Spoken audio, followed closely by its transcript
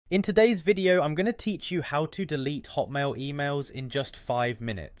In today's video, I'm going to teach you how to delete Hotmail emails in just 5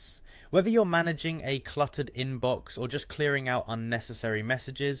 minutes. Whether you're managing a cluttered inbox or just clearing out unnecessary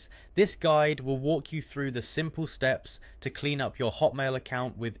messages, this guide will walk you through the simple steps to clean up your Hotmail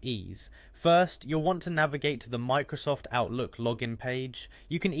account with ease. First, you'll want to navigate to the Microsoft Outlook login page.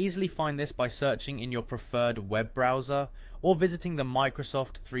 You can easily find this by searching in your preferred web browser or visiting the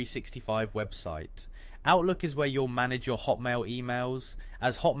Microsoft 365 website. Outlook is where you'll manage your Hotmail emails,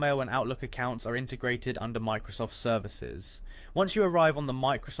 as Hotmail and Outlook accounts are integrated under Microsoft services. Once you arrive on the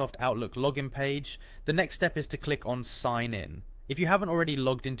Microsoft Outlook login page, the next step is to click on Sign In. If you haven't already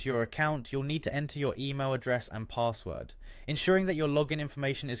logged into your account, you'll need to enter your email address and password. Ensuring that your login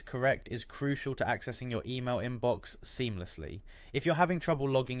information is correct is crucial to accessing your email inbox seamlessly. If you're having trouble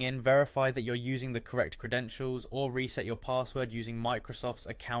logging in, verify that you're using the correct credentials or reset your password using Microsoft's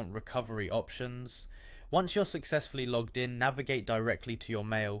account recovery options. Once you're successfully logged in, navigate directly to your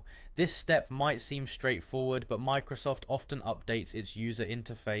mail. This step might seem straightforward, but Microsoft often updates its user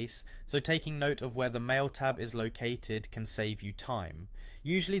interface, so taking note of where the Mail tab is located can save you time.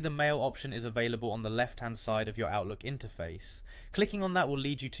 Usually the Mail option is available on the left-hand side of your Outlook interface. Clicking on that will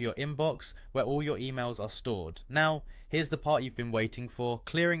lead you to your inbox, where all your emails are stored. Now, here's the part you've been waiting for,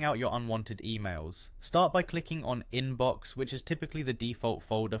 clearing out your unwanted emails. Start by clicking on Inbox, which is typically the default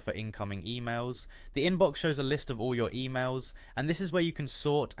folder for incoming emails. The inbox shows a list of all your emails, and this is where you can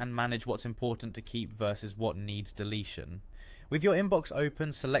sort and manage what's important to keep versus what needs deletion. With your inbox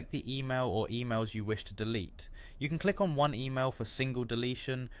open, select the email or emails you wish to delete. You can click on one email for single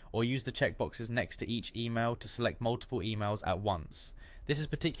deletion, or use the checkboxes next to each email to select multiple emails at once. This is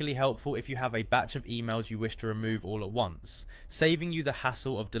particularly helpful if you have a batch of emails you wish to remove all at once, saving you the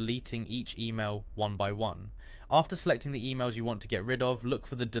hassle of deleting each email one by one. After selecting the emails you want to get rid of, look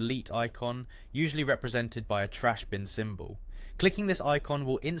for the delete icon, usually represented by a trash bin symbol. Clicking this icon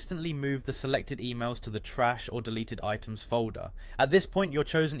will instantly move the selected emails to the trash or deleted items folder. At this point, your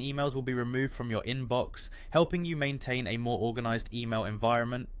chosen emails will be removed from your inbox, helping you maintain a more organized email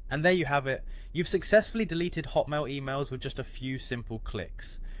environment. And there you have it. You've successfully deleted Hotmail emails with just a few simple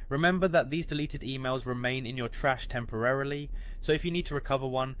clicks. Remember that these deleted emails remain in your trash temporarily, so if you need to recover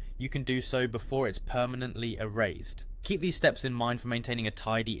one, you can do so before it's permanently erased. Keep these steps in mind for maintaining a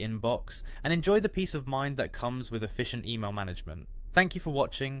tidy inbox, and enjoy the peace of mind that comes with efficient email management. Thank you for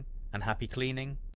watching, and happy cleaning.